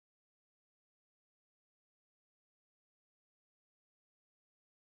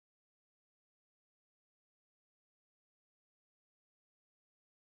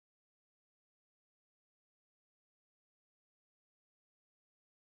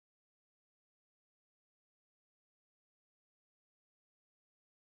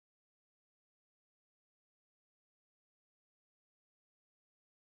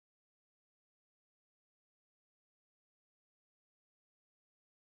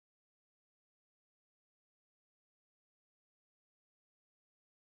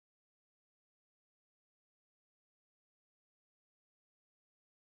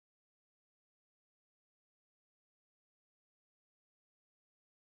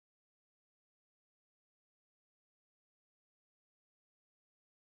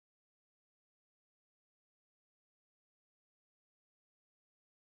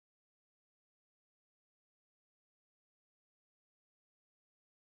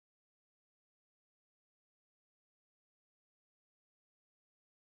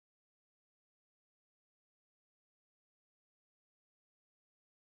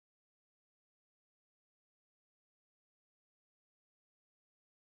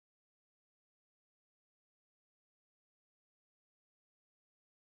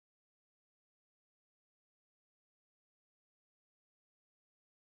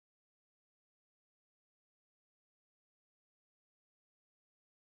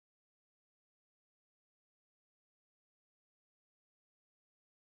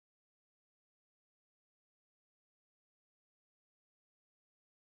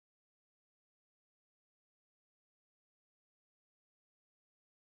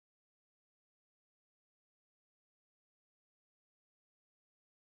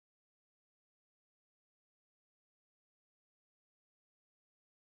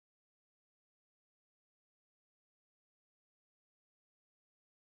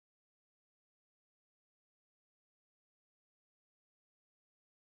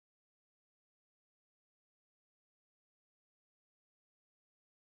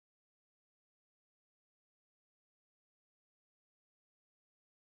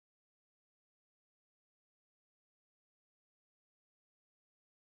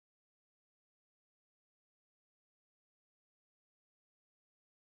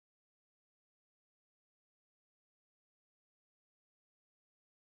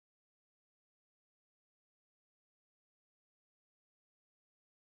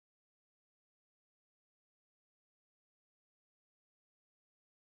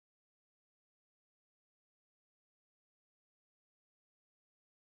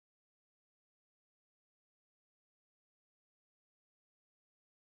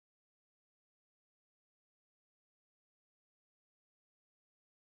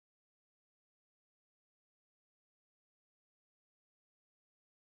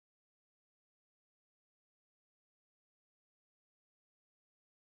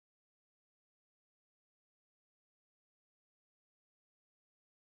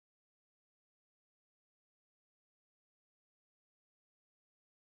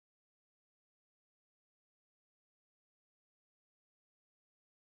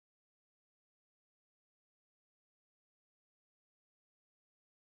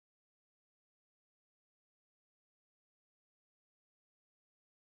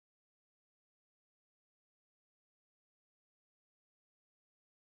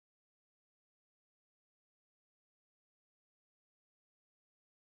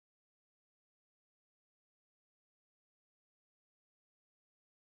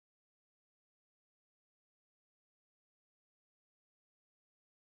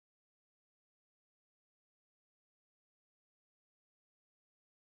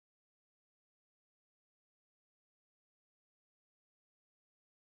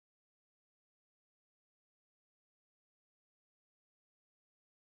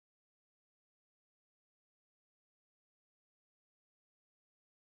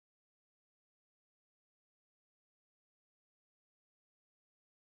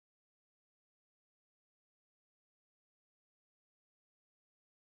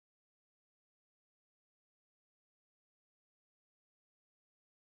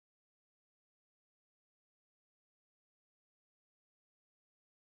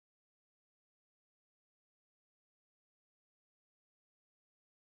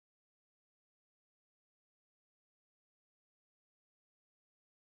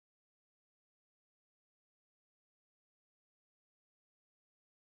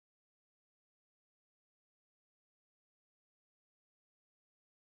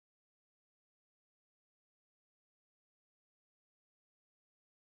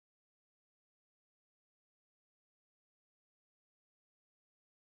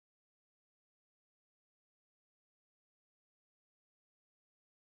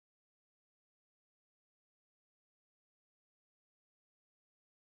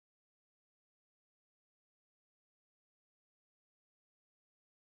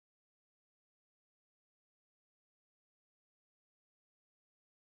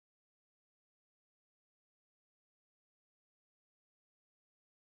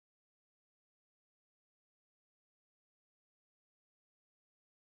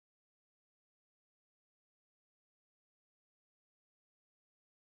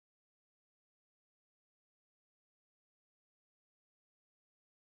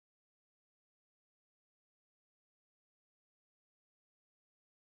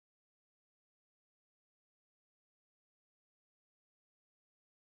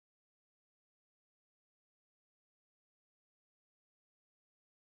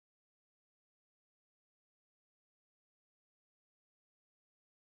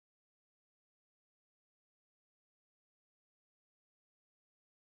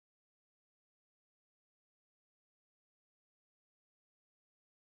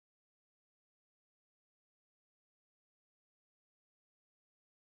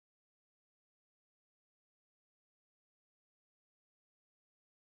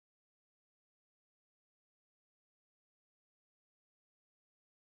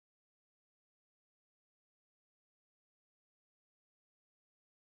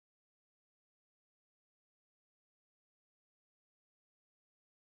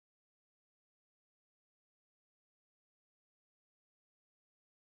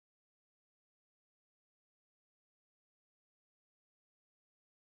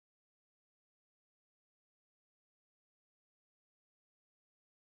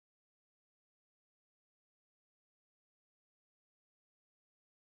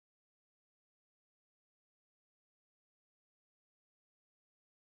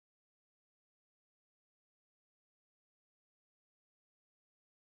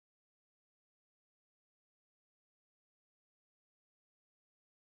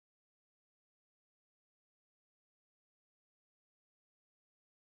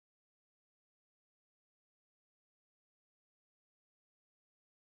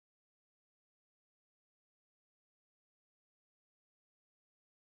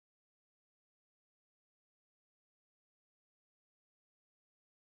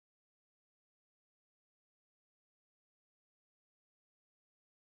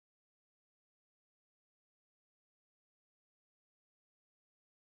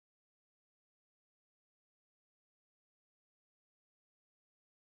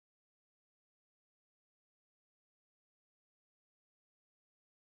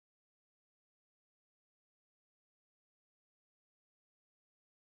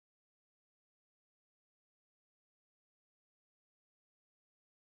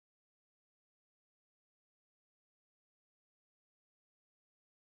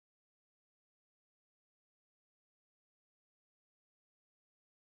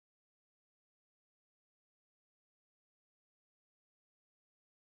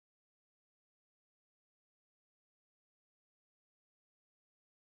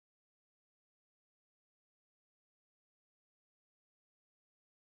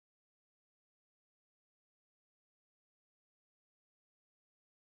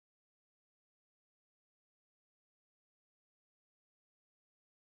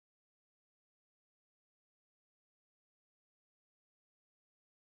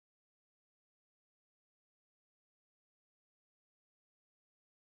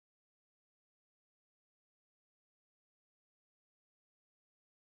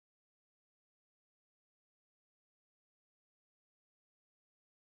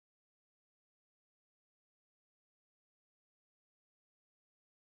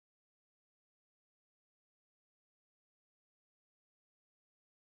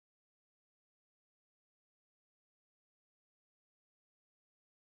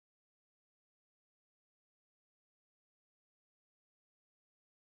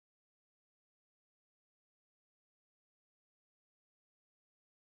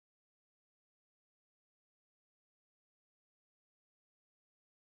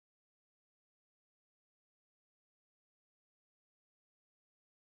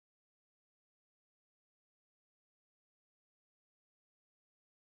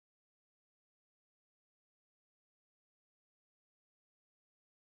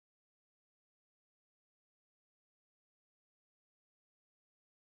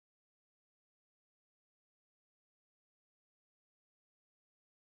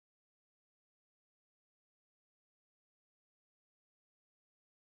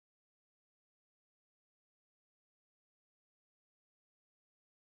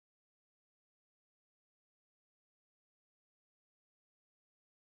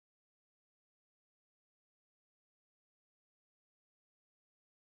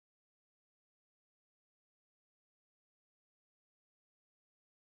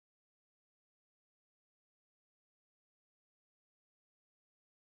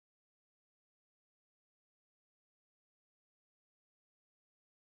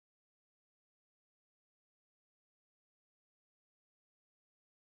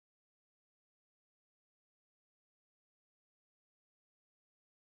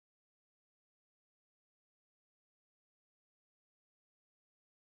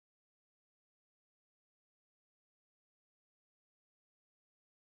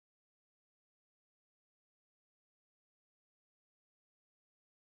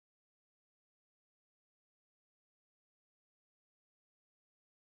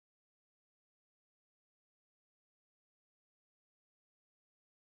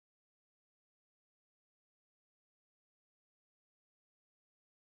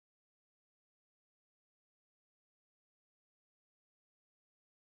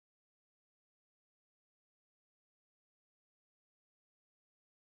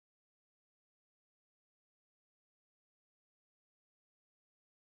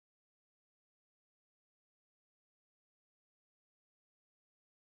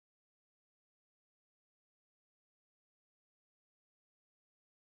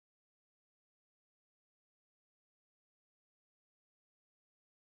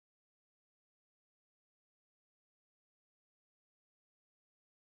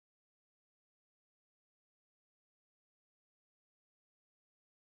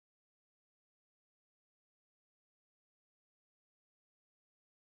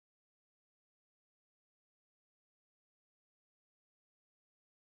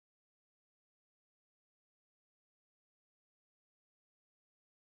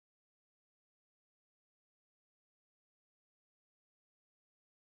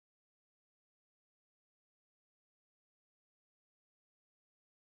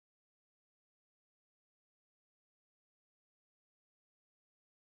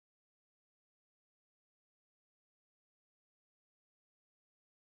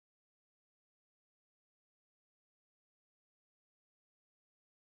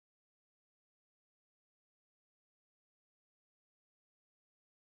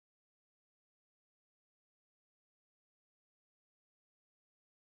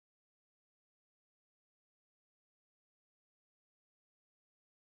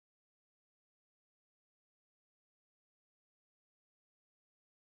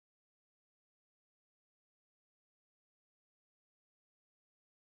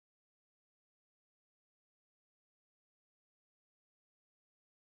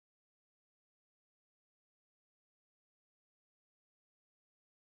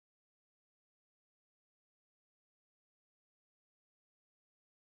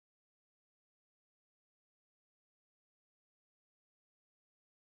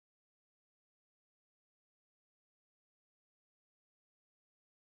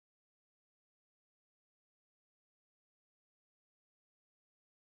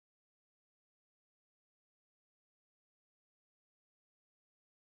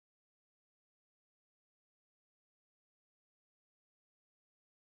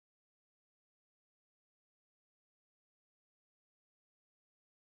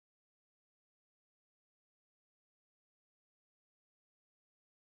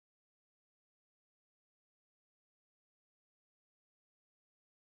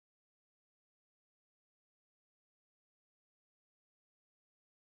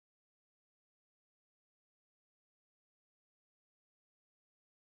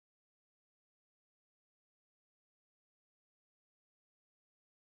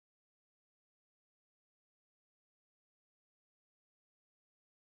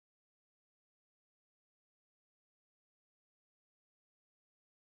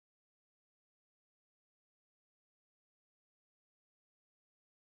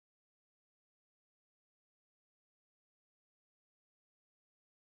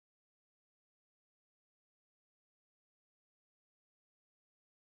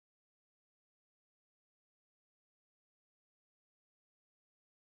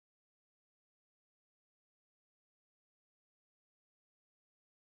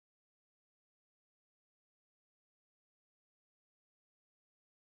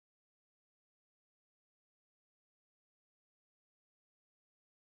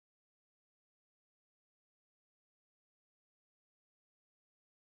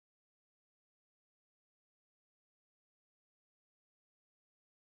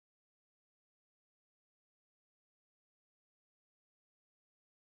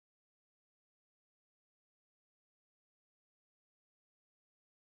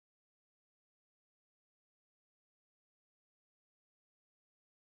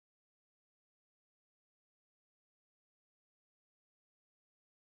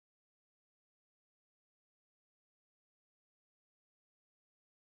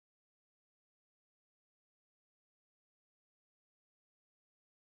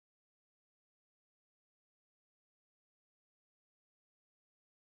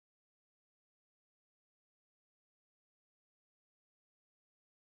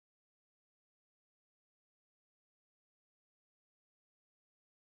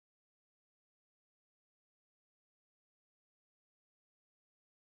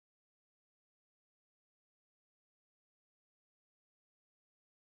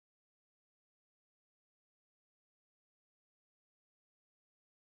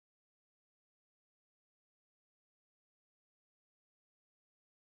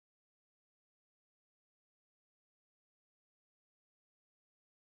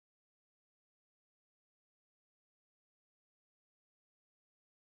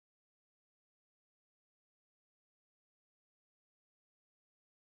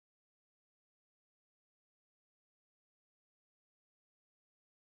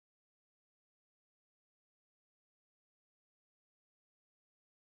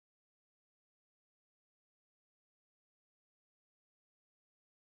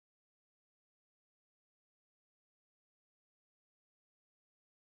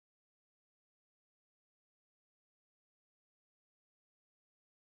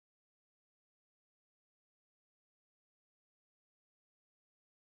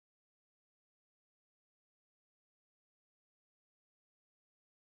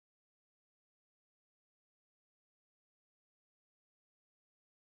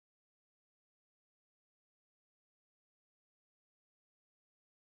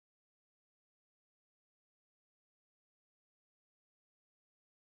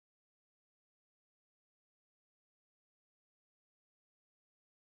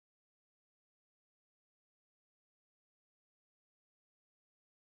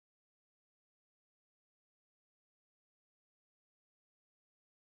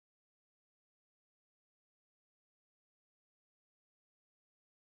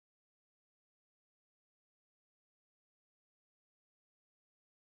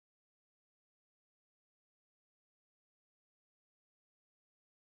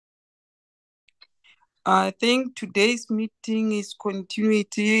I think today's meeting is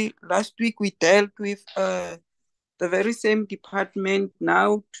continuity. Last week we dealt with the very same department.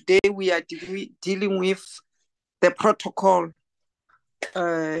 Now, today we are dealing with the protocol,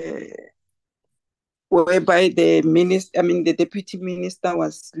 whereby the deputy minister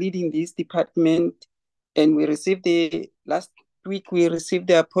was leading this department, and last week we received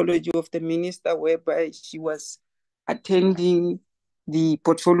the apology of the minister, whereby she was attending the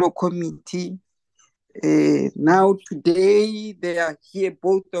portfolio committee. Now today they are here,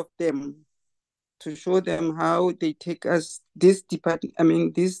 both of them, to show them how they take this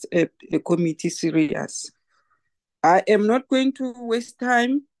committee serious. I am not going to waste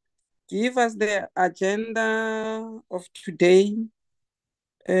time. Give us the agenda of today.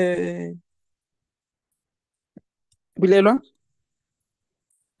 Bulelwa?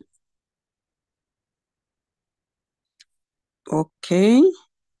 Okay.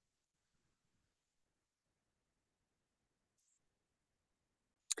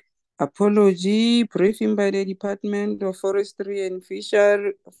 Apology, briefing by the Department of Forestry and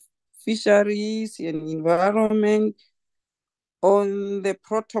Fisheries and Environment on the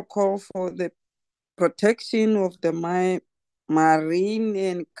protocol for the protection of the marine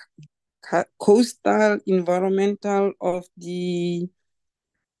and coastal environmental of the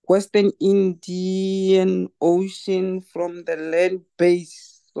Western Indian Ocean from the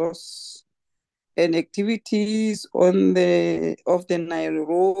land-based source and activities of the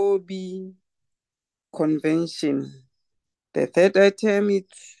Nairobi Convention. The third item is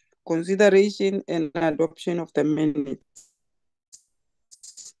consideration and adoption of the minutes.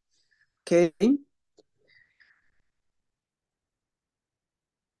 Okay.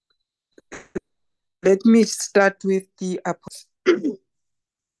 Let me start with the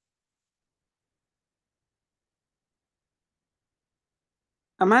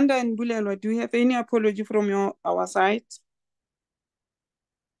Amanda and Bulelwa, do you have any apology from our side?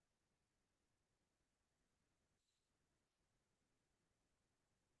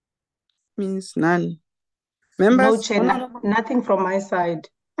 Means none. Members? No, Chair, nothing from my side.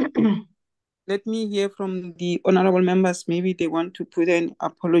 Let me hear from the honorable members. Maybe they want to put an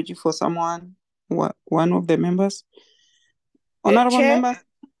apology for someone, one of the members. Honorable Chair, members?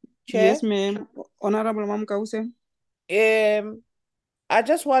 Chair? Yes, ma'am. Honorable Mam Kause? I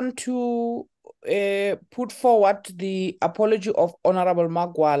just want to put forward the apology of Honorable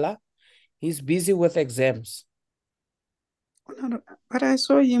Magwala. He's busy with exams. But I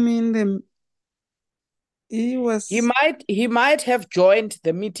saw him in the... He might have joined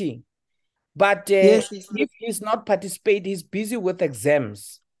the meeting, but yes, if he's not participating, he's busy with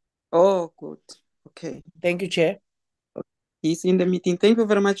exams. Oh, good. Okay. Thank you, Chair. He's in the meeting. Thank you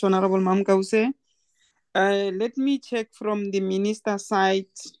very much, Honorable Mam Kause. Let me check from the minister side,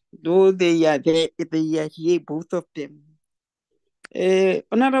 though they are here, both of them.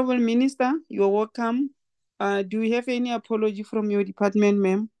 Honorable Minister, you're welcome. Do you have any apology from your department,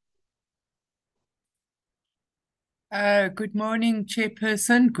 ma'am? Good morning,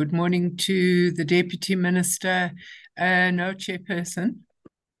 Chairperson. Good morning to the Deputy Minister. No, Chairperson.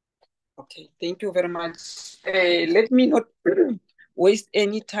 Okay, thank you very much. Let me not waste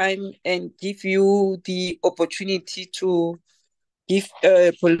any time and give you the opportunity to give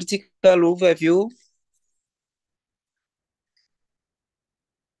a political overview.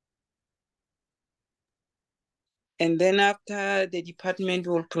 And then after, the department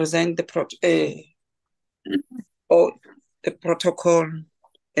will present the protocol,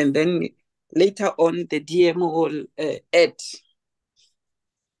 and then later on the DMO will add.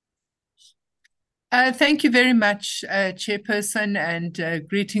 Thank you very much, Chairperson, and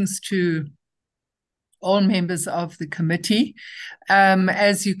greetings to all members of the committee.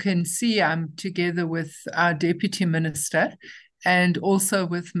 As you can see, I'm together with our Deputy Minister and also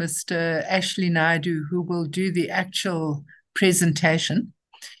with Mr. Ashley Naidu, who will do the actual presentation.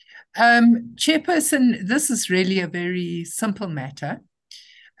 Chairperson, this is really a very simple matter.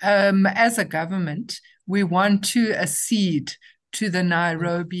 As a government, we want to accede to the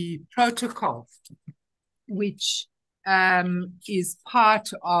Nairobi Protocol, which is part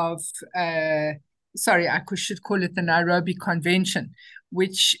of, I should call it the Nairobi Convention,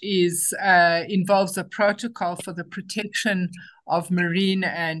 which involves a protocol for the protection of marine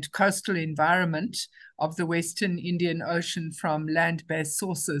and coastal environment of the Western Indian Ocean from land-based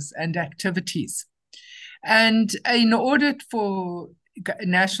sources and activities. And in order for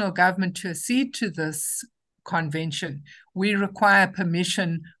national government to accede to this convention, we require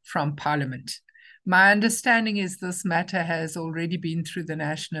permission from Parliament. My understanding is this matter has already been through the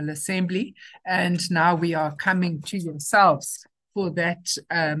National Assembly, and now we are coming to yourselves for that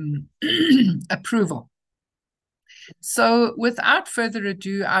approval. So without further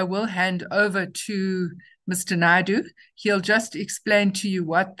ado, I will hand over to Mr. Naidu. He'll just explain to you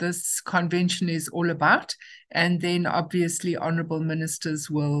what this convention is all about. And then obviously honorable members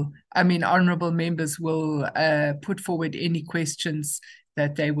will put forward any questions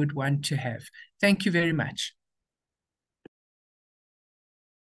that they would want to have. Thank you very much.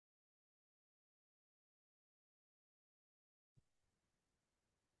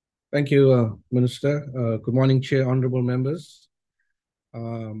 Thank you, Minister. Good morning, Chair, honorable members,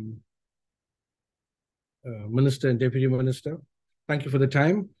 Minister and Deputy Minister. Thank you for the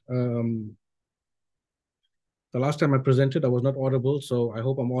time. The last time I presented, I was not audible, so I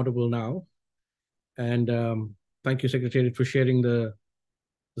hope I'm audible now. And thank you, Secretary, for sharing the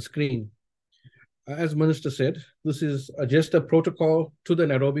screen. As Minister said, this is just a protocol to the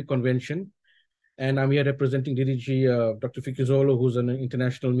Nairobi Convention. And I'm here representing DDG Dr. Fikizolo, who's in an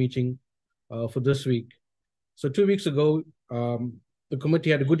international meeting for this week. So 2 weeks ago, the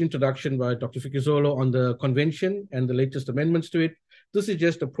committee had a good introduction by Dr. Fikizolo on the convention and the latest amendments to it. This is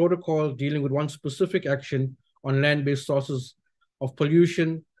just a protocol dealing with one specific action on land-based sources of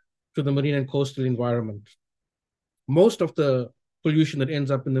pollution to the marine and coastal environment. Most of the pollution that ends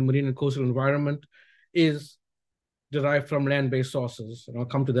up in the marine and coastal environment is derived from land-based sources, and I'll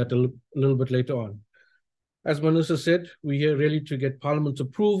come to that a little bit later on. As Minister said, we're here really to get Parliament's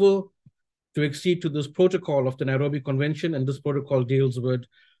approval to accede to this protocol of the Nairobi Convention, and this protocol deals with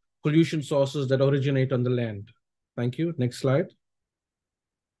pollution sources that originate on the land. Thank you. Next slide.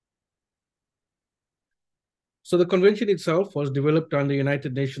 So the convention itself was developed under the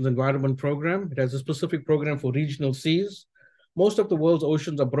United Nations Environment Program. It has a specific program for regional seas. Most of the world's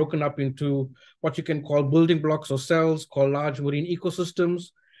oceans are broken up into what you can call building blocks or cells called large marine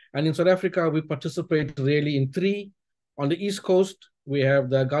ecosystems. And in South Africa, we participate really in 3. On the East Coast, we have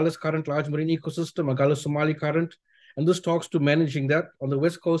the Agulhas Current Large Marine Ecosystem, Agulhas Somali Current, and this talks to managing that. On the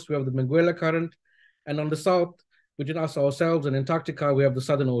West Coast, we have the Benguela Current, and on the South, between us ourselves and Antarctica, we have the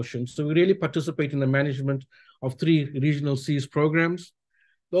Southern Ocean. So we really participate in the management of 3 regional seas programs.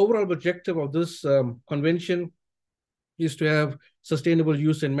 The overall objective of this convention is to have sustainable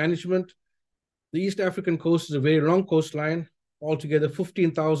use and management. The East African coast is a very long coastline, altogether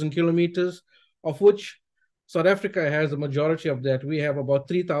 15,000 kilometers, of which South Africa has the majority of that. We have about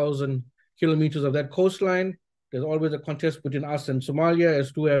 3,000 kilometers of that coastline. There's always a contest between us and Somalia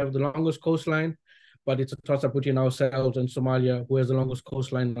as to who have the longest coastline, but it's a toss-up between ourselves and Somalia, who has the longest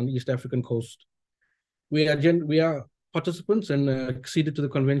coastline on the East African coast. We are participants and acceded to the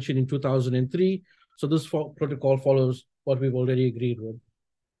convention in 2003. So this protocol follows what we've already agreed with.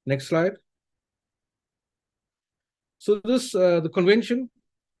 Next slide. So this, the convention,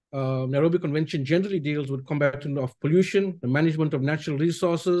 Nairobi Convention generally deals with combating of pollution, the management of natural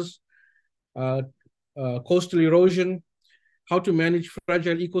resources, coastal erosion, how to manage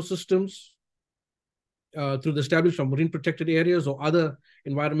fragile ecosystems through the establishment of marine protected areas or other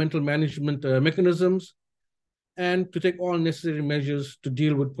environmental management mechanisms, and to take all necessary measures to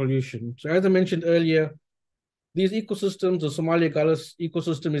deal with pollution. So as I mentioned earlier, these ecosystems, the Somali Agulhas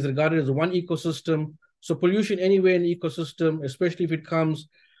ecosystem is regarded as one ecosystem. So pollution anywhere in the ecosystem, especially if it comes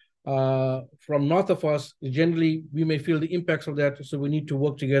from north of us, generally we may feel the impacts of that. So we need to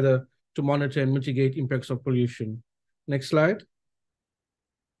work together to monitor and mitigate impacts of pollution. Next slide.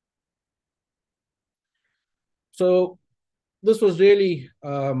 So this was really,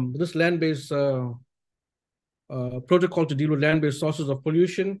 this land-based protocol to deal with land-based sources of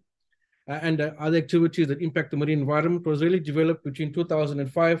pollution and other activities that impact the marine environment was really developed between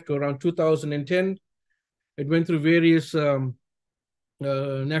 2005 to around 2010. It went through various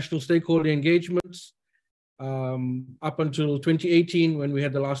national stakeholder engagements up until 2018 when we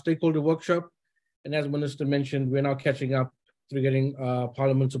had the last stakeholder workshop. And as Minister mentioned, we're now catching up through getting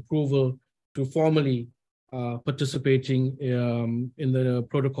Parliament's approval to formally participating in the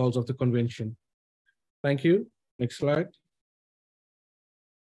protocols of the convention. Thank you. Next slide.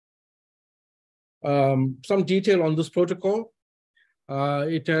 Some detail on this protocol.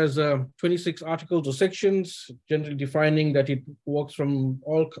 It has 26 articles or sections, generally defining that it works from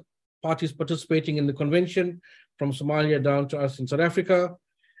all parties participating in the convention, from Somalia down to us in South Africa.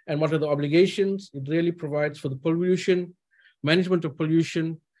 And what are the obligations? It really provides for the pollution, management of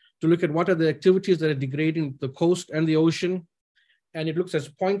pollution, to look at what are the activities that are degrading the coast and the ocean. And it looks as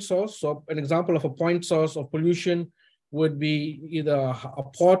point source. So an example of a point source of pollution would be either a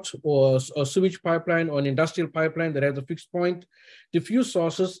port or a sewage pipeline or an industrial pipeline that has a fixed point. Diffuse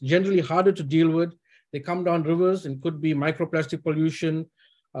sources, generally harder to deal with. They come down rivers and could be microplastic pollution,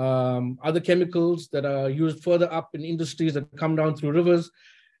 other chemicals that are used further up in industries that come down through rivers.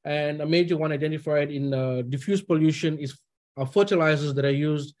 And a major one identified in diffuse pollution is fertilizers that are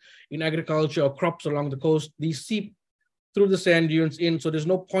used in agriculture or crops along the coast. These seep through the sand dunes in, so there's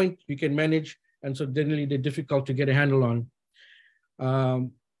no point you can manage, and so generally they're difficult to get a handle on.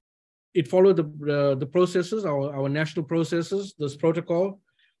 It followed the processes, our national processes, this protocol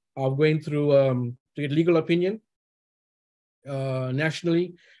of going through to get legal opinion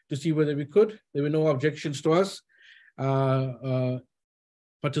nationally to see whether we could. There were no objections to us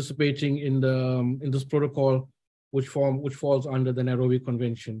participating in this protocol, which falls under the Nairobi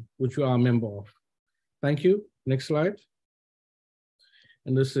Convention, which we are a member of. Thank you. Next slide.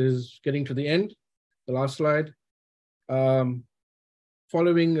 And this is getting to the end. The last slide.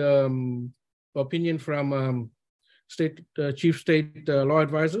 Following opinion from chief state law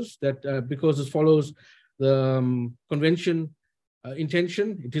advisors that because this follows the convention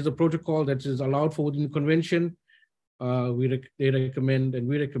intention, it is a protocol that is allowed for within the convention. They recommend and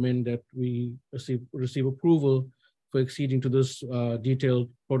we recommend that we receive approval for acceding to this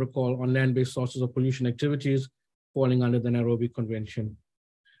detailed protocol on land-based sources of pollution activities falling under the Nairobi Convention.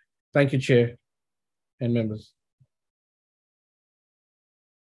 Thank you, Chair and members.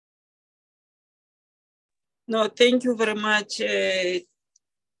 No, thank you very much, the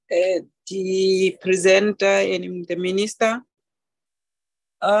presenter and the minister.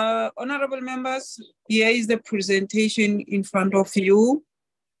 Honorable members, here is the presentation in front of you.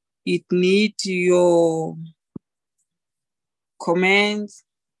 It needs your comments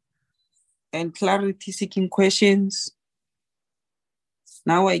and clarity-seeking questions.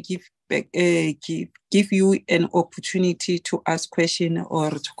 Now I give you an opportunity to ask question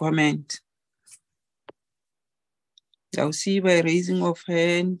or to comment. I'll see by raising of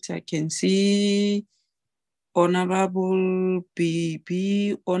hand, I can see Honorable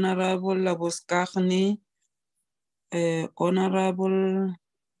BB, Honorable Laboskachne, Honorable,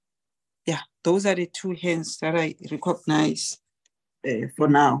 yeah, those are the two hands that I recognize for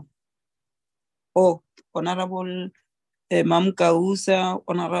now. Oh, Honorable Mam Kausa,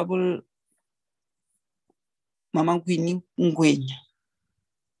 Honorable Mama Gwini Ngwenya.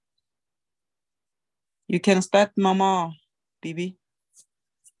 You can start, Mama, Bibi.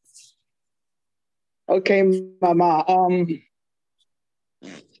 Okay, Mama.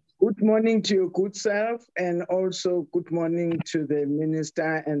 Good morning to your good self, and also good morning to the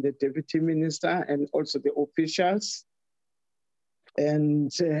minister and the deputy minister, and also the officials, and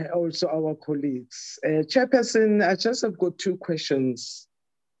also our colleagues. Chairperson, I just have got two questions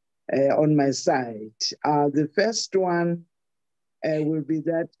on my side. The first one will be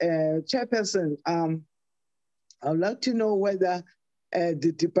that, Chairperson, I would like to know whether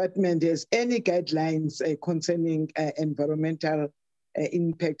the department has any guidelines concerning environmental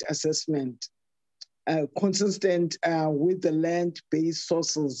impact assessment consistent with the land-based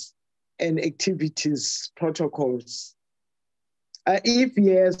sources and activities protocols. If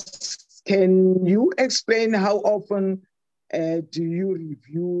yes, can you explain how often do you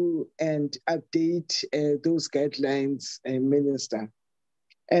review and update those guidelines, Minister?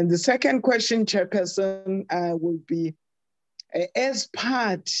 And the second question, Chairperson, will be, as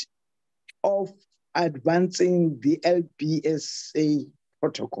part of advancing the LBSA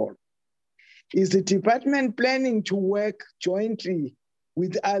protocol, is the department planning to work jointly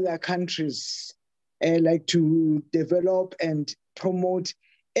with other countries, like to develop and promote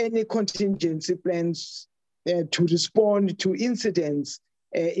any contingency plans to respond to incidents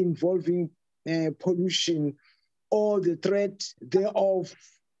involving pollution or the threat thereof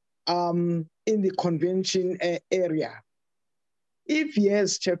in the convention area? If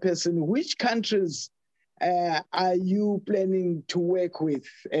yes, Chairperson, which countries are you planning to work with,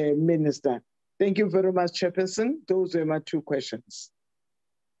 Minister? Thank you very much, Chairperson. Those are my two questions.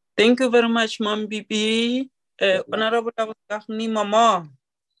 Thank you very much, Mom Bibi. Honorable Mama.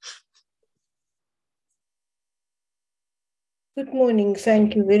 Good morning.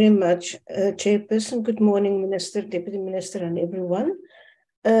 Thank you very much, Chairperson. Good morning, Minister, Deputy Minister, and everyone.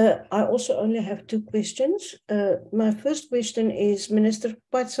 I also only have two questions. My first question is, Minister,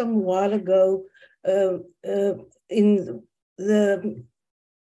 quite some while ago, in the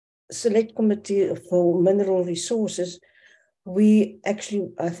Select Committee for Mineral Resources, we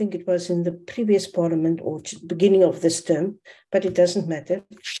actually, I think it was in the previous parliament or beginning of this term, but it doesn't matter.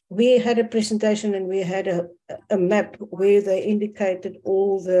 We had a presentation and we had a map where they indicated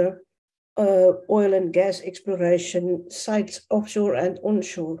all the oil and gas exploration sites offshore and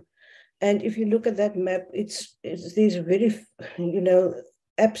onshore. And if you look at that map, there's very,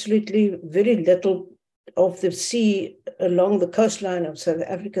 absolutely very little the sea along the coastline of South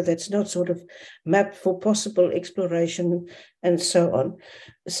Africa that's not sort of mapped for possible exploration and so on.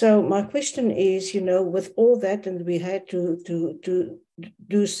 So my question is, with all that, and we had to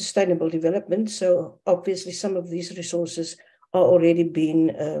do sustainable development, so obviously some of these resources are already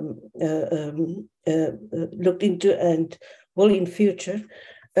being looked into and will in future.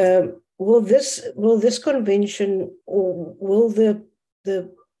 Will this convention, or will the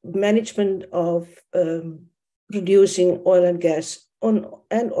management of producing oil and gas on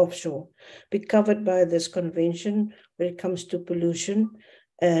and offshore be covered by this convention when it comes to pollution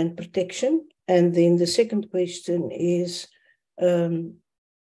and protection? And then the second question is,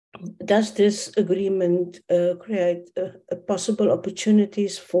 does this agreement create possible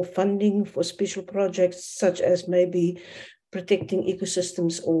opportunities for funding for special projects, such as maybe protecting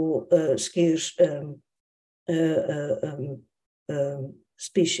ecosystems or scarce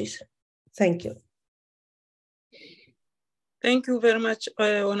species? Thank you. Thank you very much,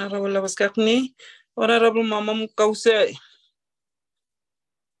 Honorable Lawaskakni. Honorable Mama Mukause.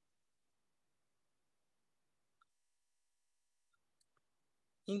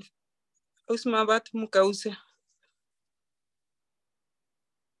 Usmabat Mukause.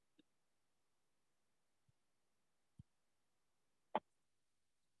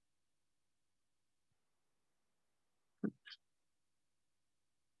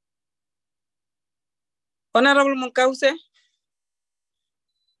 Honorable Mukause.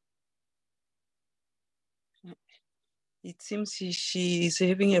 It seems she is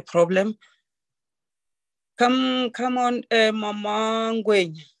having a problem. Come on, Mama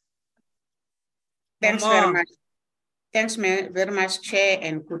Ngwenya. Thanks very much. Thanks very much, Chair,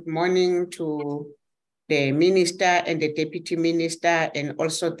 and good morning to the Minister and the Deputy Minister, and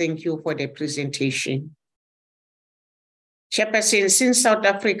also thank you for the presentation. Chairperson, since South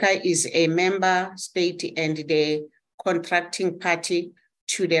Africa is a member state and the contracting party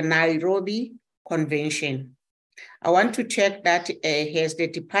to the Nairobi Convention, I want to check that has the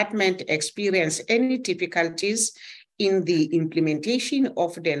department experienced any difficulties in the implementation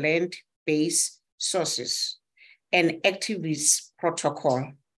of the land-based sources and activities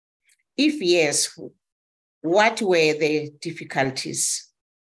protocol? If yes, what were the difficulties?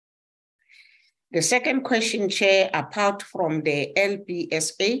 The second question, Chair, apart from the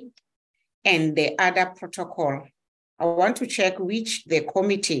LBSA and the other protocol, I want to check which the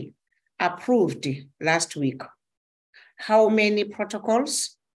committee approved last week. How many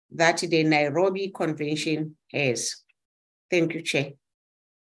protocols that the Nairobi Convention has? Thank you, Chair.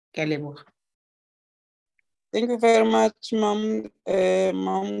 Thank you very much, Ma'am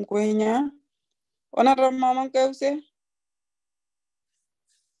Ngwenya. Honorable Mama Nkause.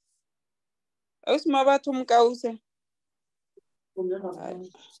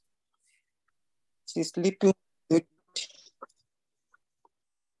 She's sleeping.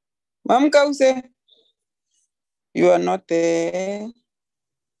 Ma'am Nkause, you are not there.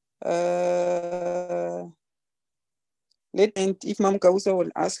 If Ma'am Nkause will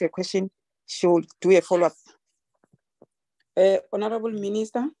ask a question, she will do a follow-up. Honorable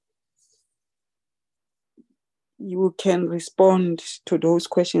Minister, you can respond to those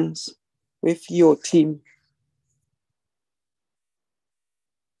questions with your team.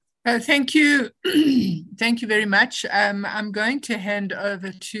 Thank you. Thank you very much. I'm going to hand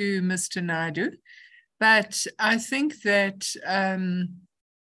over to Mr. Naidu, but I think that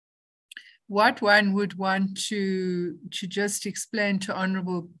what one would want to just explain to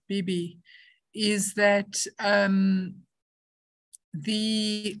Honorable Bibi is that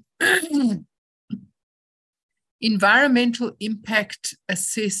the environmental impact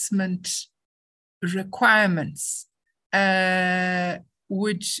assessment requirements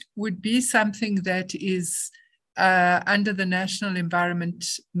would be something that is under the National Environment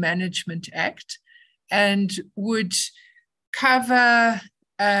Management Act and would cover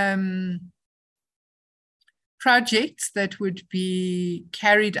projects that would be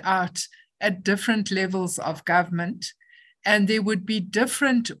carried out at different levels of government, and there would be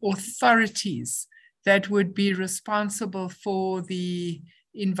different authorities that would be responsible for the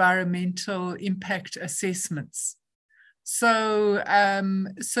environmental impact assessments. So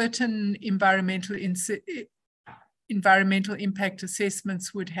certain environmental impact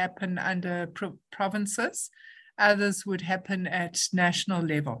assessments would happen under provinces, others would happen at national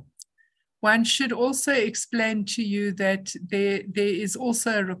level. One should also explain to you that there is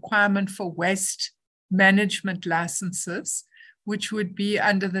also a requirement for waste management licenses, which would be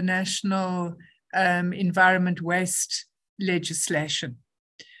under the National Environment Waste legislation.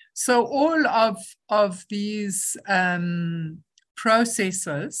 So all of these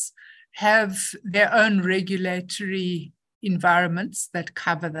processes have their own regulatory environments that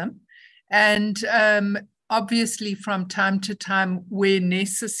cover them. And obviously, from time to time, where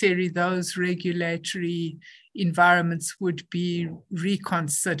necessary, those regulatory environments would be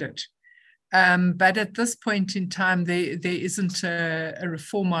reconsidered. But at this point in time, there isn't a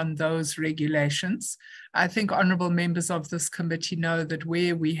reform on those regulations. I think honourable members of this committee know that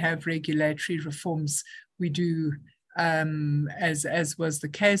where we have regulatory reforms, we do, as was the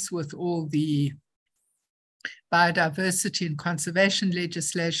case with all the biodiversity and conservation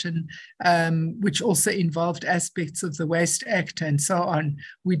legislation, which also involved aspects of the Waste Act and so on,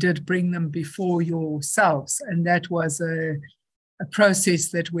 we did bring them before yourselves. And that was a process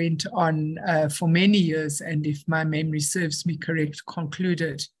that went on for many years, and if my memory serves me correct,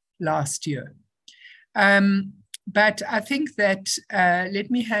 concluded last year. But I think that, let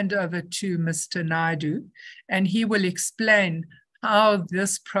me hand over to Mr. Naidu, and he will explain how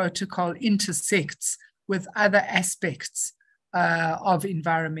this protocol intersects with other aspects of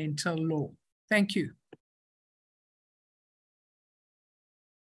environmental law. Thank you.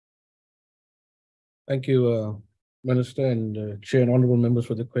 Thank you, Minister and Chair and honourable members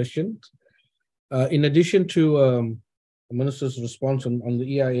for the questions. In addition to the Minister's response on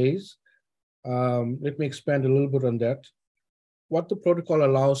the EIAs, let me expand a little bit on that. What the protocol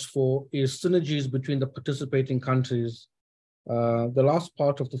allows for is synergies between the participating countries. The last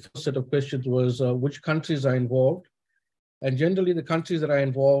part of the first set of questions was which countries are involved. And generally the countries that are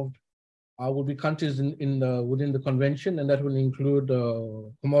involved will be countries within the convention, and that will include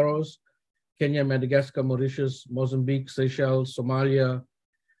Comoros, Kenya, Madagascar, Mauritius, Mozambique, Seychelles, Somalia,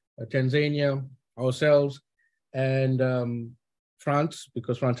 Tanzania, ourselves, and France,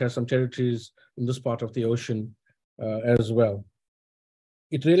 because France has some territories in this part of the ocean as well.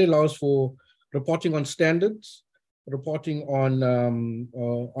 It really allows for reporting on standards, reporting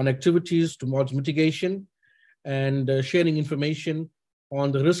on activities towards mitigation, and sharing information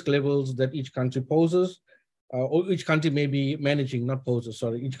on the risk levels that each country poses, or each country may be managing, not poses,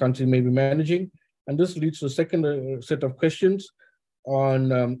 sorry, each country may be managing. And this leads to a second set of questions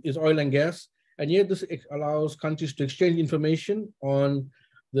on is oil and gas. And yet this allows countries to exchange information on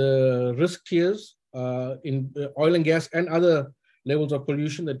the risk tiers in oil and gas and other levels of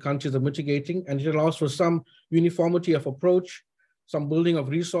pollution that countries are mitigating. And it allows for some uniformity of approach, some building of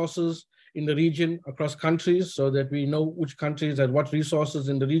resources in the region across countries, so that we know which countries have what resources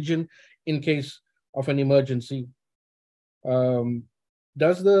in the region in case of an emergency.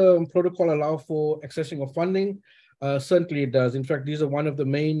 Does the protocol allow for accessing of funding? Certainly it does. In fact, these are one of the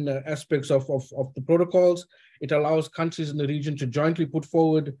main aspects of the protocols. It allows countries in the region to jointly put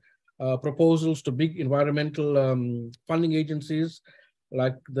forward proposals to big environmental funding agencies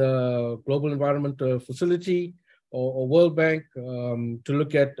like the Global Environment Facility or World Bank to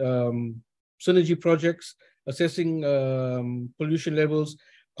look at synergy projects, assessing pollution levels,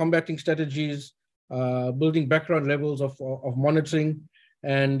 combating strategies, building background levels of monitoring,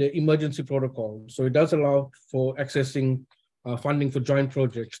 and emergency protocols. So it does allow for accessing funding for joint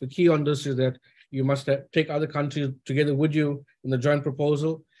projects. The key on this is that you must take other countries together with you in the joint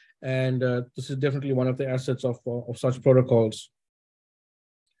proposal, and this is definitely one of the assets of such protocols.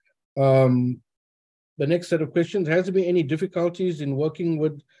 The next set of questions, has there been any difficulties in working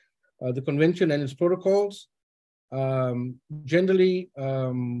with the convention and its protocols? Generally,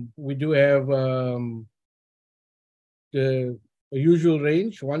 we do have the usual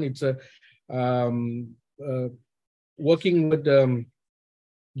range. One, it's working with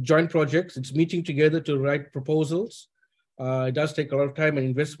joint projects. It's meeting together to write proposals. It does take a lot of time and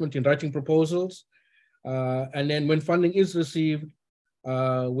investment in writing proposals. And then when funding is received,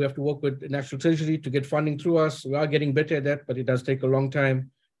 we have to work with the National Treasury to get funding through us. We are getting better at that, but it does take a long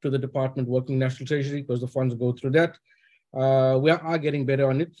time to the department working National Treasury because the funds go through that. We are getting better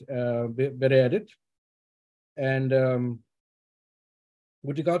on it, better at it. And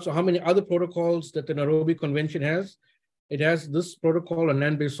with regards to how many other protocols that the Nairobi Convention has, it has this protocol on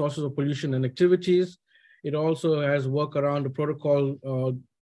land-based sources of pollution and activities. It also has work around the protocol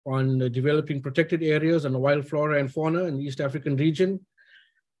on developing protected areas and wild flora and fauna in the East African region.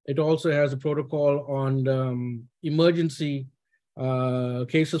 It also has a protocol on emergency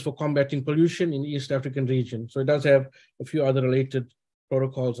cases for combating pollution in the East African region. So it does have a few other related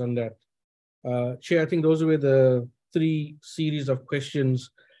protocols on that. Chair, I think those were the three series of questions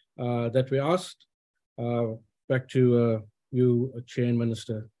that we asked. Back to you, Chair and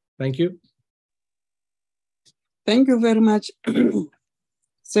Minister. Thank you. Thank you very much.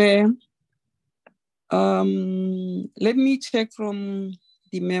 So, let me check from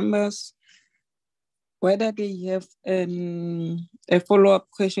the members whether they have a follow-up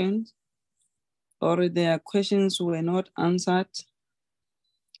question or their questions were not answered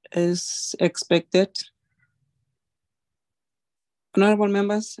as expected. Honorable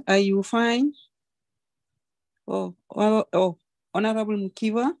members, are you fine? Oh, Honorable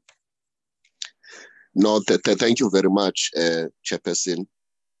Mkiva? No, thank you very much, Chairperson.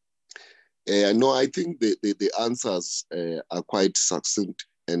 No, I think the answers are quite succinct,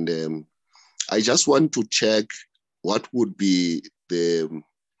 and I just want to check what would be the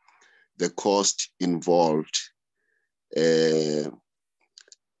cost involved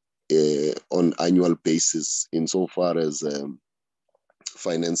on annual basis insofar as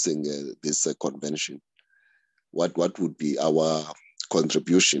financing this convention. What would be our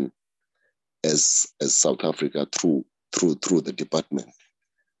contribution as South Africa through the Department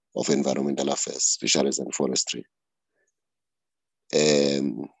of Environmental Affairs, Fisheries and Forestry?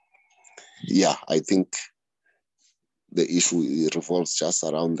 Yeah, I think the issue revolves just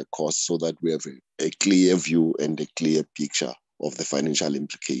around the cost so that we have a clear view and a clear picture of the financial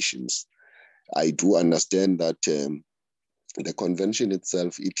implications. I do understand that the convention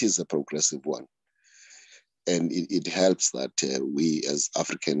itself, it is a progressive one. And it helps that we as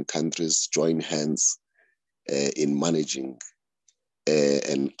African countries join hands in managing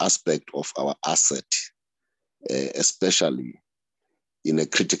an aspect of our asset, especially in a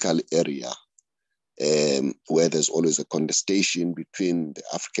critical area where there's always a contestation between the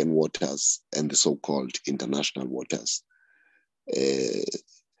African waters and the so-called international waters.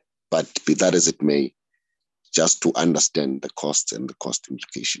 But be that as it may, just to understand the costs and the cost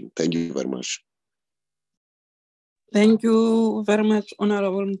implication. Thank you very much. Thank you very much,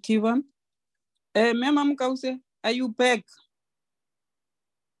 Honorable Mkiva. Mema Mkause, are you back?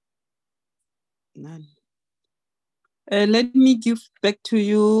 None. Let me give back to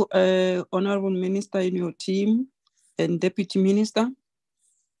you, Honorable Minister in your team and Deputy Minister.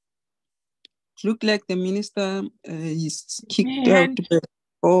 Look like the Minister is kicked out.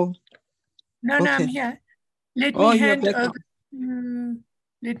 Oh, no, okay. no, I'm here.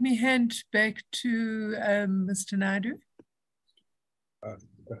 Let me hand back to Mr. Naidu.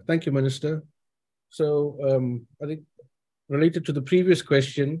 Thank you, Minister. So I think related to the previous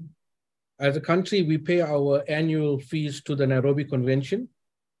question, as a country, we pay our annual fees to the Nairobi Convention,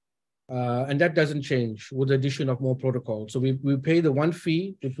 and that doesn't change with the addition of more protocols. So we pay the one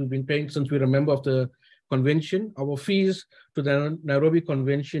fee, which we've been paying since we're a member of the convention. Our fees to the Nairobi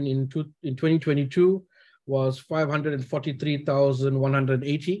Convention in 2022 was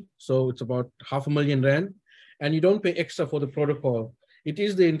 543,180. So it's about R500,000 Rand. And you don't pay extra for the protocol. It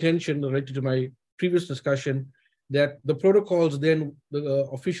is the intention, related to my previous discussion, that the protocols then, the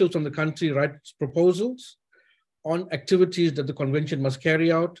officials from the country write proposals on activities that the convention must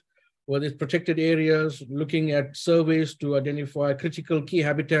carry out, whether it's protected areas, looking at surveys to identify critical key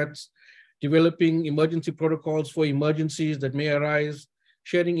habitats, developing emergency protocols for emergencies that may arise,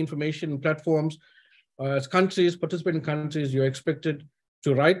 sharing information platforms. As countries, participating countries, you're expected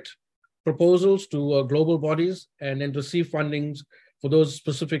to write proposals to global bodies and then receive fundings for those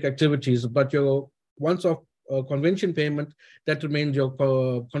specific activities. But your once-off convention payment, that remains your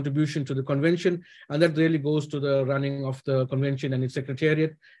contribution to the convention, and that really goes to the running of the convention and its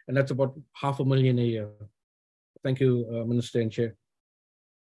secretariat, and that's about R500,000 a year. Thank you, Minister and Chair.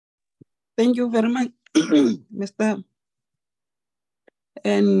 Thank you very much, Mr.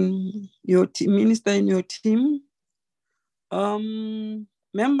 and your team, Minister and your team.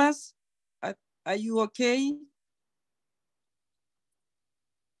 Members, are you okay?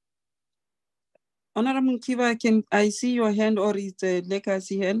 Honorable Mkiva, can I see your hand, or it's a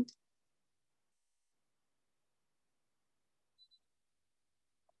legacy hand?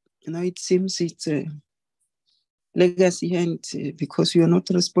 You know, it seems it's a legacy hand because you're not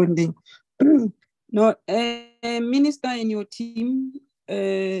responding. No, Minister and your team,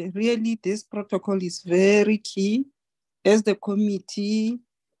 really this protocol is very key. As the committee,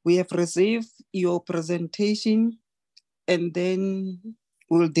 we have received your presentation and then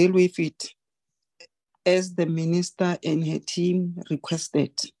we'll deal with it as the minister and her team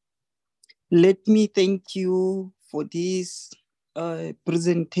requested. Let me thank you for this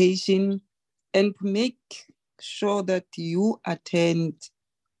presentation and make sure that you attend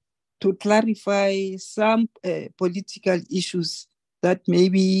to clarify some political issues that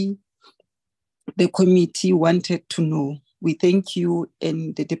maybe the committee wanted to know. We thank you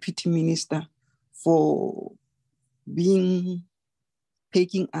and the Deputy Minister for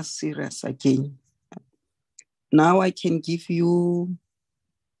taking us serious again. Now I can give you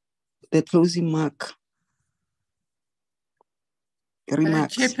the closing remarks.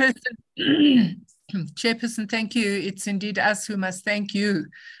 Chairperson, thank you. It's indeed us who must thank you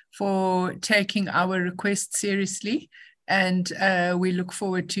for taking our request seriously. And we look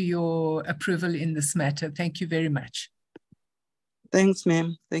forward to your approval in this matter. Thank you very much. Thanks,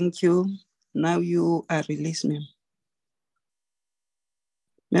 ma'am. Thank you. Now you are released, ma'am.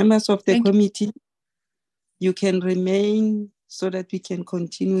 Members of the committee, you can remain so that we can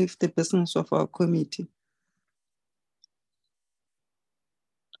continue with the business of our committee.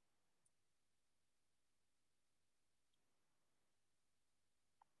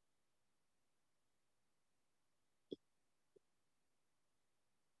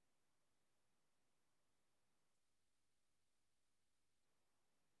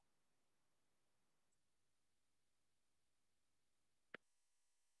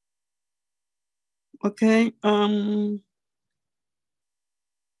 Okay.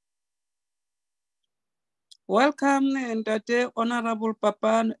 Welcome, and Honorable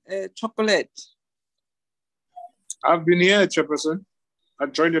Papa Chocolate. I've been here, Chairperson. I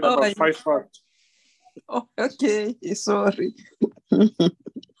joined in about 5 parts. Oh, okay. Sorry. You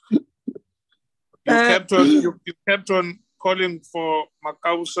kept on calling for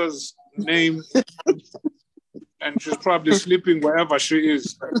Makausa's name, and she's probably sleeping wherever she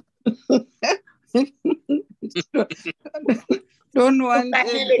is. Don't want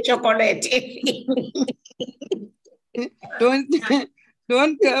chocolate.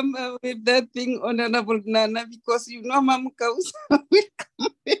 Don't come with that thing, Honorable Nana, because you know Mama Kausa will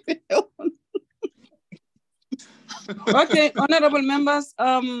come. Okay, honorable members.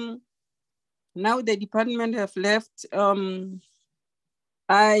 Now the department have left.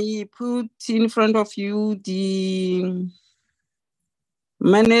 I put in front of you the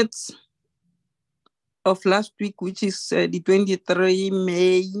minutes of last week, which is the 23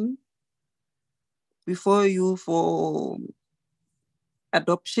 May, before you for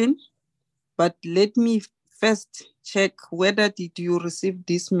adoption. But let me first check whether did you receive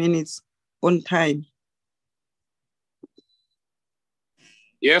these minutes on time.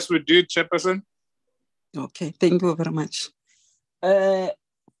 Yes, we did, Chairperson. Okay, thank you very much.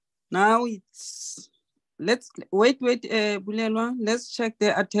 Now let's wait, Bulelwa, let's check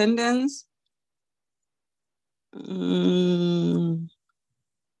the attendance.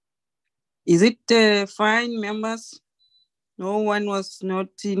 Is it fine, members? No one was not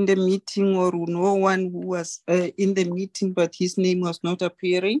in the meeting, or no one who was in the meeting, but his name was not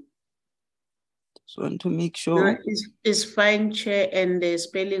appearing. Just want to make sure. It's fine, Chair, and the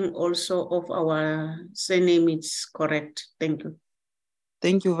spelling also of our surname is correct. Thank you.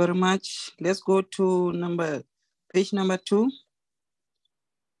 Thank you very much. Let's go to page number 2.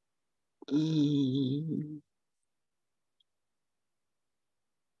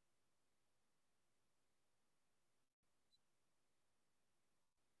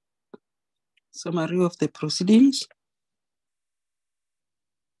 Summary of the proceedings.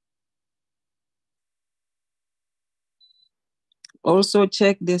 Also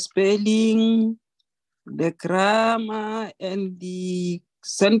check the spelling, the grammar, and the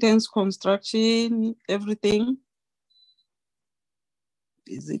sentence construction, everything.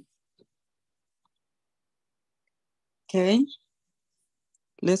 Is it? Okay.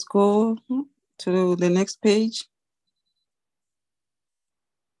 Let's go to the next page.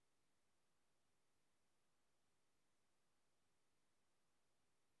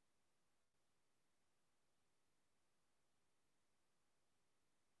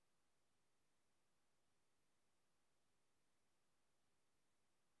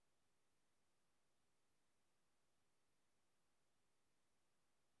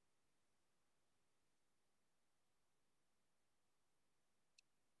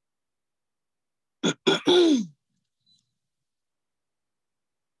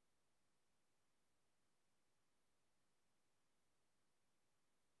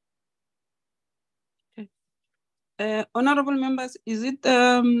 Honorable members, is it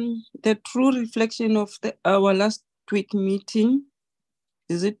the true reflection of our last week meeting?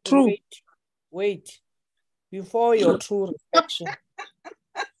 Is it true? Wait. Before your true reflection,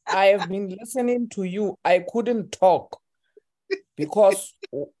 I have been listening to you. I couldn't talk because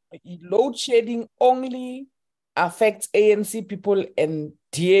load shedding only affects ANC people and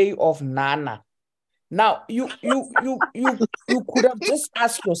DA of Nana. Now, you could have just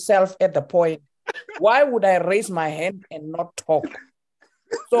asked yourself at the point, why would I raise my hand and not talk?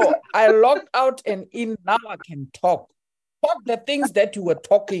 So I logged out and in, now I can talk. Talk the things that you were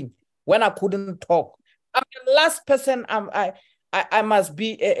talking when I couldn't talk. I'm the last person I must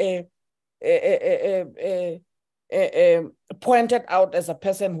be pointed out as a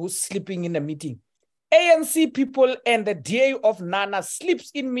person who's sleeping in a meeting. ANC people and the DA of Nana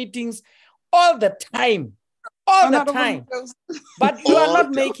sleeps in meetings all the time. all the time. But you are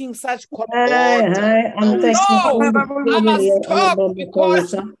not making such comments. Hi, I'm No, I must talk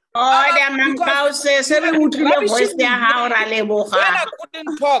because when I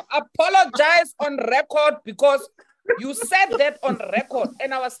couldn't talk. Apologize on record because you said that on record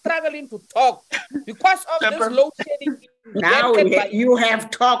and I was struggling to talk because of this load shedding. Now you have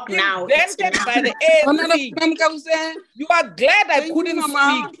talked now. Invented by the ANC. You are glad I couldn't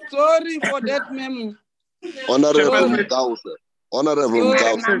speak. Sorry for that memo. Honorable Mkause,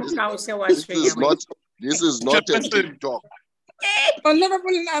 this is not a TikTok.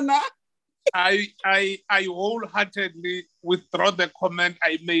 Honorable Nana. I wholeheartedly withdraw the comment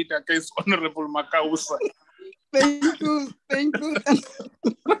I made against Honorable Makausa. Thank you.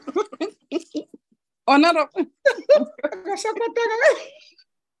 Honorable.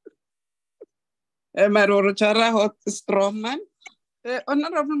 Maroro Chara hot straw man.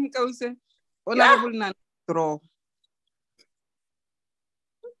 Honorable Mkause. Honorable Nana straw.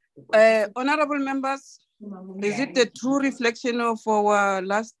 Honorable members, is it a true reflection of our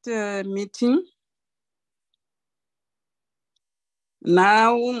last meeting?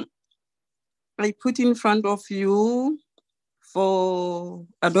 Now, I put in front of you for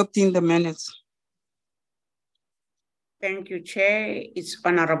adopting the minutes. Thank you, Chair. It's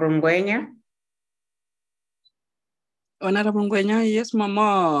Honorable Ngwenya. Honorable Ngwenya, yes,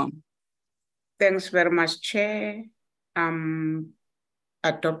 Mama. Thanks very much, Chair.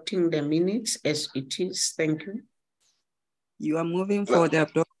 Adopting the minutes as it is. Thank you. You are moving for the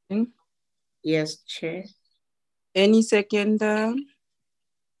adoption? Yes, Chair. Any second?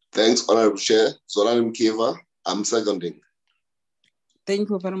 Thanks, Honorable Chair. Zoran Mkiva, I'm seconding. Thank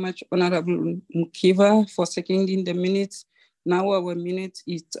you very much, Honorable Mkiva, for seconding the minutes. Now our minutes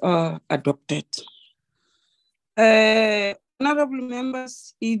is adopted. Honorable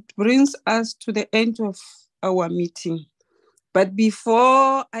members, it brings us to the end of our meeting. But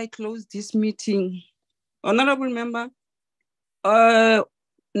before I close this meeting, Honorable Member,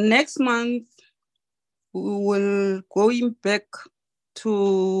 next month we will going back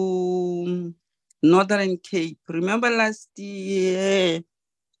to Northern Cape. Remember last year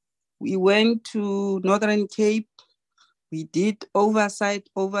we went to Northern Cape. We did oversight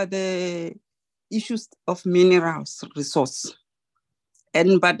over the issues of minerals resource.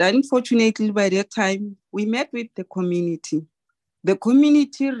 But unfortunately, by that time, we met with the community. The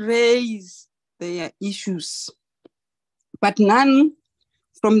community raised their issues, but none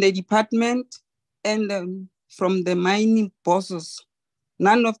from the department and from the mining bosses,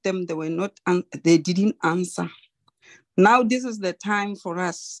 none of them, they didn't answer. Now this is the time for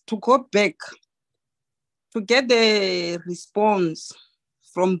us to go back to get the response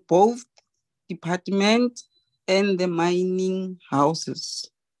from both department and the mining houses.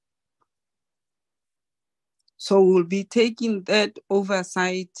 So we'll be taking that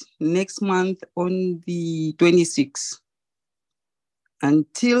oversight next month on the 26th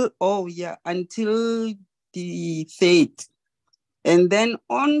until the 3rd. And then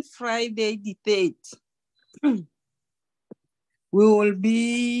on Friday the 3rd, we will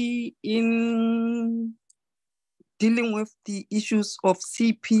be in dealing with the issues of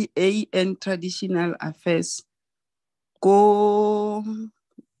CPA and traditional affairs.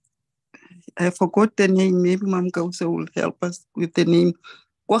 I forgot the name, maybe Mam Kausa will help us with the name.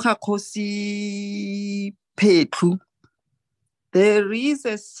 Kwakakosi Petru. There is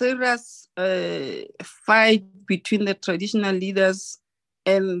a serious fight between the traditional leaders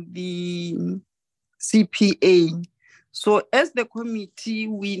and the CPA. So as the committee,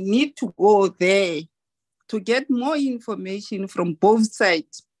 we need to go there to get more information from both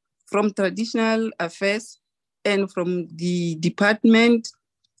sides, from traditional affairs and from the department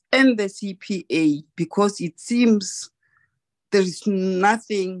and the CPA, because it seems there is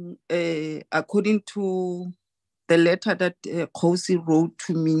nothing according to the letter that Kosi wrote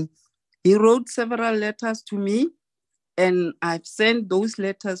to me. He wrote several letters to me, and I've sent those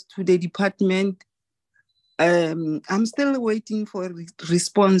letters to the department. I'm still waiting for a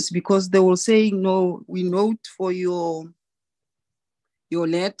response because they were saying, no, we note for your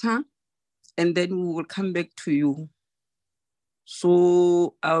letter, and then we will come back to you.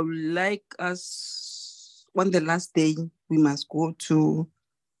 So I would like us, on the last day, we must go to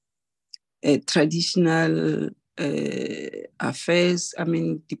a traditional affairs,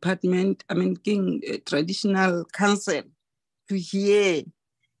 department, traditional council to hear.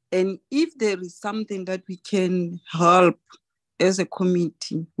 And if there is something that we can help as a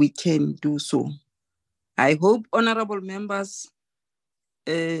committee, we can do so. I hope, honorable members,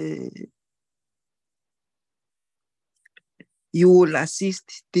 you will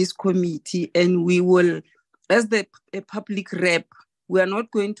assist this committee and we will as a public rep, we are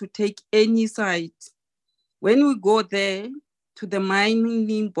not going to take any side. When we go there to the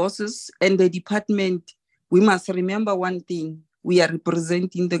mining bosses and the department, we must remember one thing: we are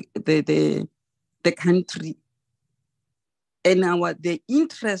representing the country and the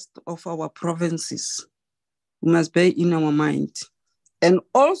interest of our provinces. We must bear in our mind. And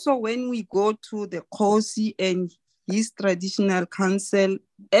also when we go to the Kosi and his traditional council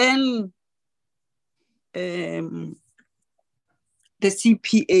and the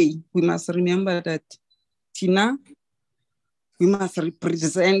CPA, we must remember that, Tina, we must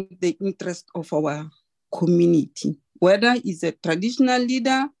represent the interest of our community. Whether it's a traditional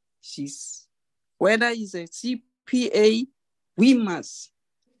leader, whether it's a CPA, we must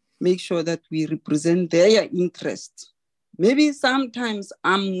make sure that we represent their interest. Maybe sometimes,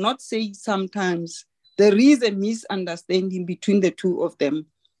 I'm not saying sometimes, there is a misunderstanding between the two of them.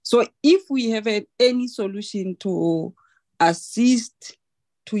 So if we have any solution to assist,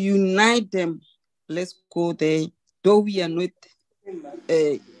 to unite them, let's go there. Though we are not,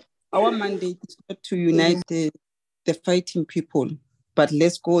 our mandate is not to unite the fighting people, but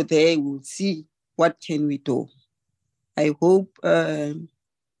let's go there, we'll see what can we do. I hope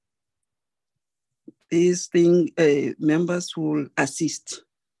these thing members will assist.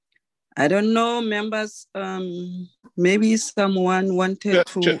 I don't know, members, maybe someone wanted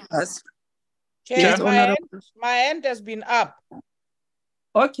to ask. Chair, Yes, my hand has been up.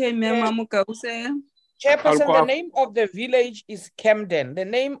 Okay, Ma'am Mukause. Chairperson, the name of the village is Camden. The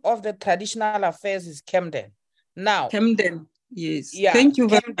name of the traditional affairs is Camden. Now, Camden, yes. Yeah, Thank you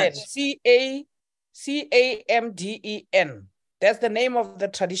very Camden, much. CAMDEN. That's the name of the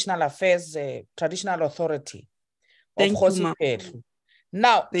traditional affairs, traditional authority of Thank you, ma'am. Hosi.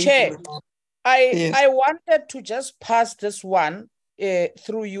 Now, Thank Chair, you. I wanted to just pass this one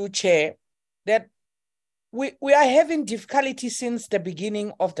through you, Chair, that we are having difficulty since the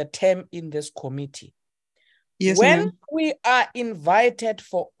beginning of the term in this committee. Yes, when we are invited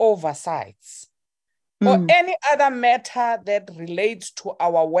for oversights or Mm. any other matter that relates to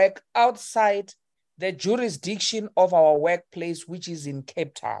our work outside the jurisdiction of our workplace, which is in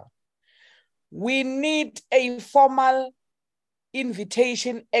Cape Town, we need a formal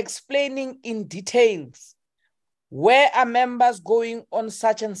invitation explaining in details where are members going on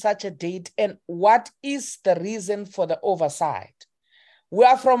such and such a date and what is the reason for the oversight. We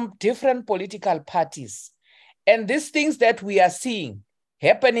are from different political parties, and these things that we are seeing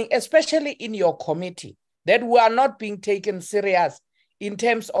happening, especially in your committee, that we are not being taken serious in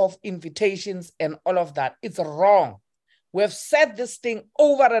terms of invitations and all of that. It's wrong. We have said this thing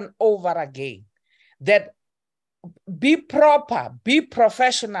over and over again, that be proper, be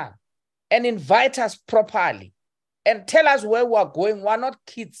professional, and invite us properly, and tell us where we are going. We're not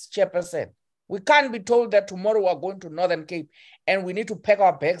kids, Chairperson. We can't be told that tomorrow we're going to Northern Cape and we need to pack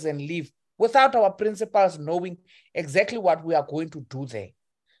our bags and leave without our principals knowing exactly what we are going to do there.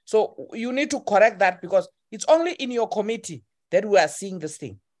 So you need to correct that, because it's only in your committee that we are seeing this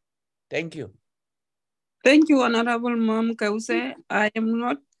thing. Thank you. Thank you, Honorable Ma'am Kause. I am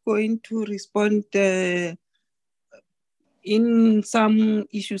not going to respond in some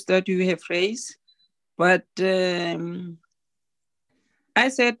issues that you have raised, but I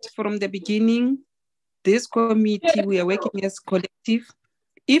said from the beginning, this committee, we are working as collective.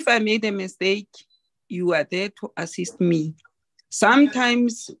 If I made a mistake, you are there to assist me.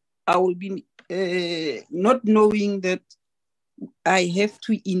 Sometimes I will be not knowing that I have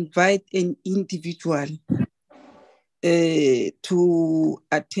to invite an individual to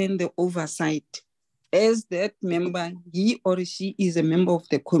attend the oversight. As that member, he or she is a member of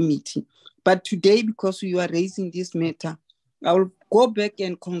the committee. But today, because you are raising this matter, I will go back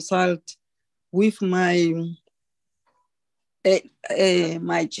and consult with my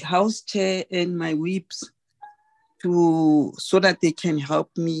my house chair and my whips so that they can help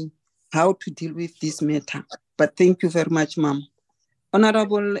me how to deal with this matter. But thank you very much, ma'am.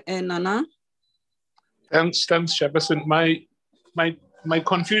 Honorable Nana. Thanks, Chairperson. My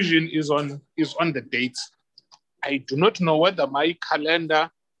confusion is on the dates. I do not know whether my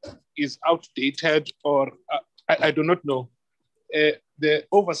calendar is outdated or I do not know. The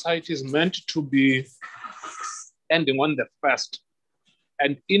oversight is meant to be ending on the 1st.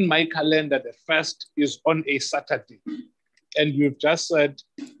 And in my calendar, the 1st is on a Saturday. And you've just said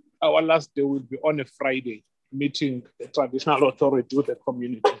our last day will be on a Friday, meeting the traditional authority with the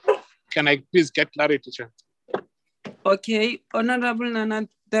community. Can I please get clarity, Chair? Okay, Honorable Nana,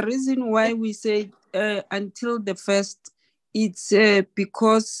 the reason why we say until the 1st, it's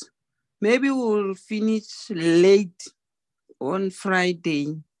because maybe we'll finish late on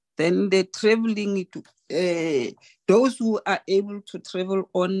Friday, Then the traveling, those who are able to travel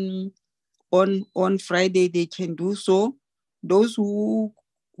on Friday, they can do so. Those who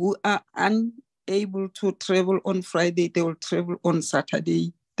are unable to travel on Friday, they will travel on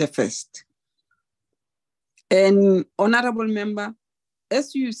Saturday, the 1st. And honorable member,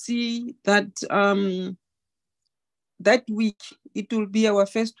 as you see that that week, it will be our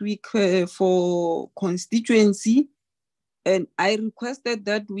first week for constituency. And I requested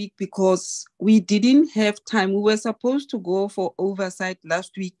that week because we didn't have time. We were supposed to go for oversight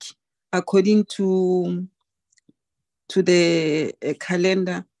last week, according to the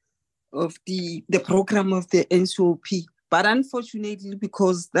calendar of the program of the NCOP. But unfortunately,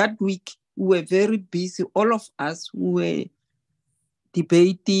 because that week we were very busy, all of us were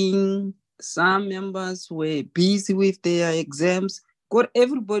debating, some members were busy with their exams. God,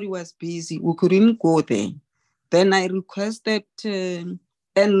 everybody was busy. We couldn't go there. Then I requested, and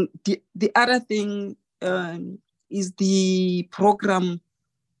the other thing is the program.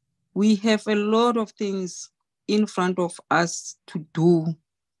 We have a lot of things in front of us to do,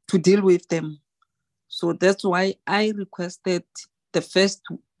 to deal with them. So that's why I requested the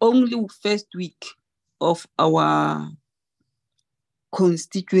only first week of our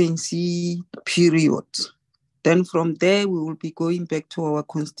constituency period. Then from there, we will be going back to our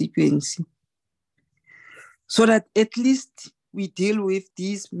constituency, so that at least we deal with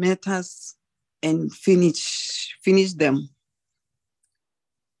these matters and finish them.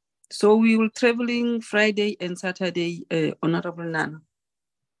 So we will traveling Friday and Saturday, Honorable Nana.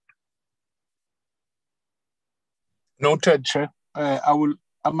 Noted, Chair.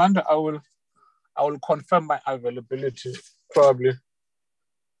 Amanda, I will confirm my availability probably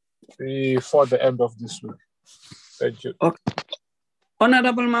before the end of this week. Thank you. Okay.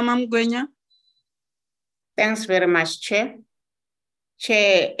 Honorable Mama Mgwenya. Thanks very much, Chair.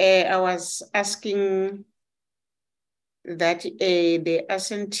 Chair, I was asking that the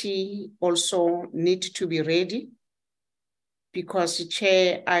S&T also need to be ready, because,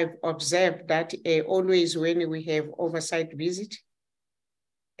 Chair, I've observed that always when we have oversight visit,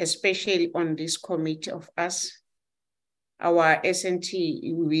 especially on this committee of us, our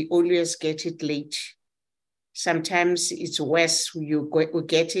S&T, we always get it late. Sometimes it's worse, we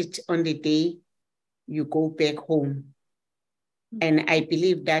get it on the day you go back home. And I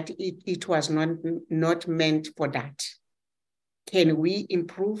believe that it was not meant for that. Can we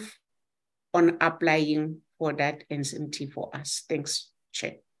improve on applying for that incentive for us? Thanks,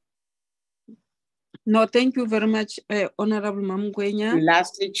 Chair. No, thank you very much, Honorable Mamgwenya.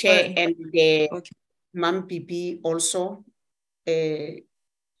 Lastly, Chair, and the Mam Bibi also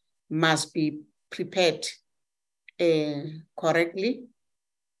must be prepared correctly,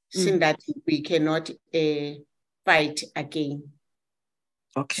 since that we cannot fight again.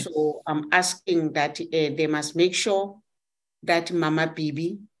 Okay. So I'm asking that they must make sure that Mama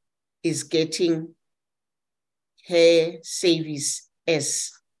Bibi is getting her service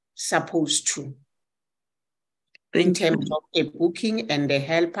as supposed to. In terms of a booking and the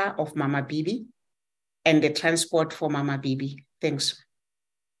helper of Mama Bibi and the transport for Mama Bibi. Thanks.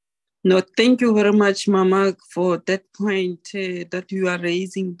 No, thank you very much, Mama, for that point that you are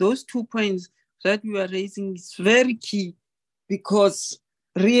raising. Those 2 points that you are raising is very key, because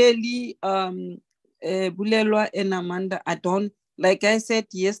really, Bulelwa and Amanda, like I said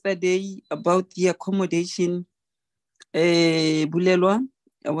yesterday about the accommodation, Bulelwa,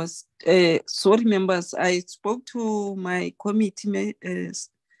 I was, sorry members, I spoke to my committee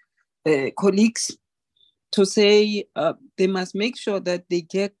colleagues to say they must make sure that they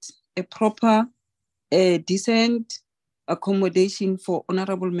get a proper, decent accommodation for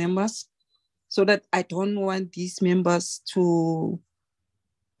honorable members, so that I don't want these members to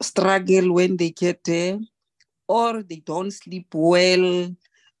struggle when they get there, or they don't sleep well,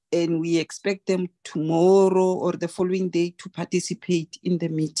 and we expect them tomorrow or the following day to participate in the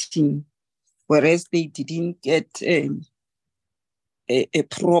meeting, whereas they didn't get a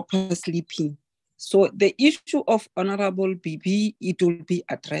proper sleeping. So the issue of Honorable BB, it will be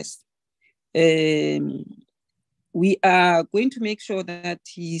addressed. We are going to make sure that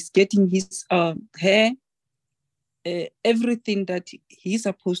he's getting his hair, everything that she's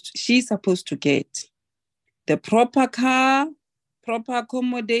supposed to get. The proper car, proper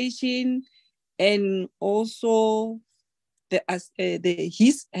accommodation, and also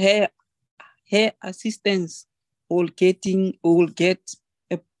his hair assistants will get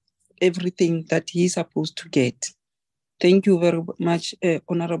everything that he's supposed to get. Thank you very much,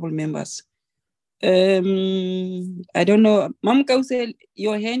 honorable members. I don't know, Mam Kausel,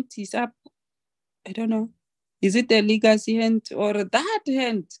 your hand is up. I don't know. Is it a legacy hand or that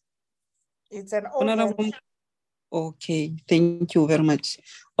hand? It's an Honorable. honor. Okay, thank you very much.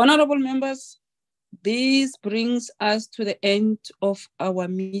 Honorable members, this brings us to the end of our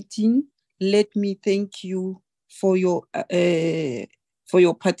meeting. Let me thank you for your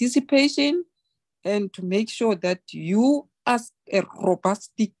participation, and to make sure that you ask a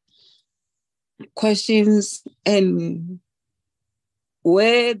robust questions, and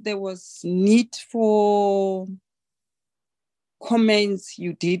where there was need for comments,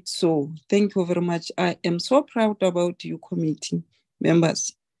 you did so. Thank you very much. I am so proud about you, committee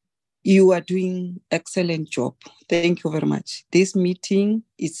members. You are doing excellent job. Thank you very much. This meeting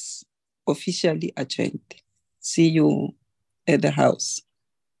is officially adjourned. See you at the house.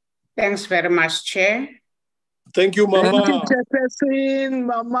 Thanks very much, Chair. Thank you, Mama. Thank you, Chairperson,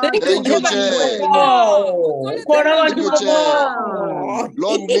 Mama. Thank you, Chair. Thank you, Chair.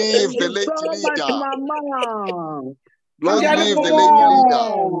 Long live the late so much, leader. Mama. Long live the late leader.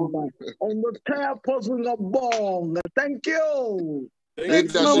 On the chairperson of Bong. Thank you.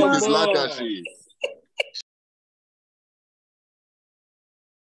 Leadership is legacy.